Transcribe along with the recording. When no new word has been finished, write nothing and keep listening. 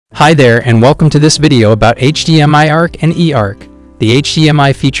Hi there, and welcome to this video about HDMI ARC and eARC. The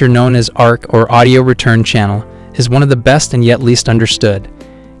HDMI feature, known as ARC or Audio Return Channel, is one of the best and yet least understood.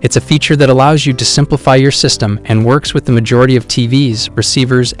 It's a feature that allows you to simplify your system and works with the majority of TVs,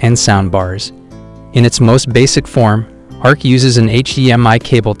 receivers, and soundbars. In its most basic form, ARC uses an HDMI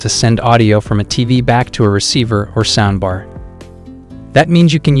cable to send audio from a TV back to a receiver or soundbar. That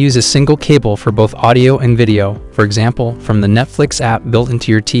means you can use a single cable for both audio and video, for example, from the Netflix app built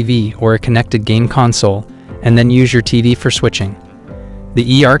into your TV or a connected game console, and then use your TV for switching. The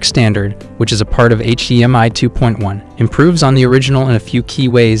eARC standard, which is a part of HDMI 2.1, improves on the original in a few key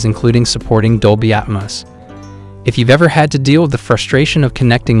ways, including supporting Dolby Atmos. If you've ever had to deal with the frustration of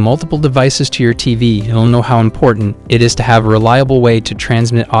connecting multiple devices to your TV, you'll know how important it is to have a reliable way to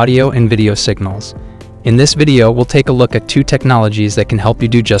transmit audio and video signals. In this video, we'll take a look at two technologies that can help you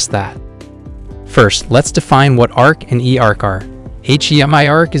do just that. First, let's define what ARC and eARC are. HDMI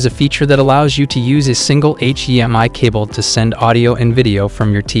ARC is a feature that allows you to use a single HDMI cable to send audio and video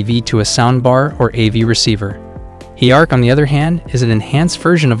from your TV to a soundbar or AV receiver. eARC, on the other hand, is an enhanced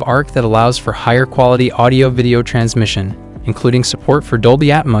version of ARC that allows for higher quality audio-video transmission, including support for Dolby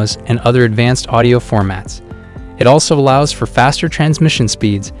Atmos and other advanced audio formats. It also allows for faster transmission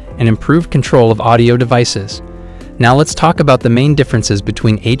speeds and improved control of audio devices. Now let's talk about the main differences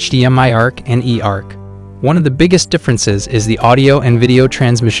between HDMI ARC and eARC. One of the biggest differences is the audio and video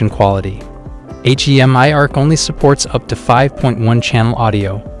transmission quality. HDMI ARC only supports up to 5.1 channel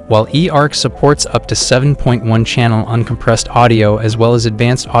audio, while eARC supports up to 7.1 channel uncompressed audio, as well as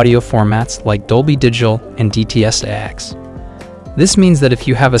advanced audio formats like Dolby Digital and DTS-AX. This means that if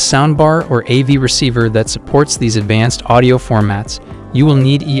you have a soundbar or AV receiver that supports these advanced audio formats, you will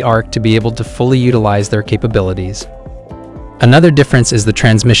need eARC to be able to fully utilize their capabilities. Another difference is the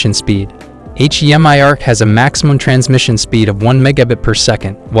transmission speed. HDMI ARC has a maximum transmission speed of 1 megabit per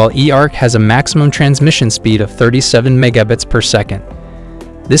second, while eARC has a maximum transmission speed of 37 megabits per second.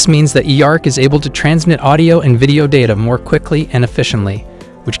 This means that eARC is able to transmit audio and video data more quickly and efficiently,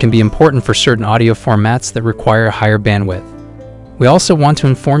 which can be important for certain audio formats that require a higher bandwidth. We also want to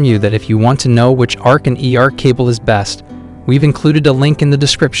inform you that if you want to know which ARC and eARC cable is best, we've included a link in the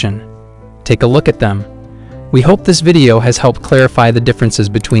description. Take a look at them. We hope this video has helped clarify the differences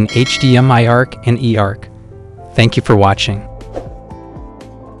between HDMI ARC and eARC. Thank you for watching.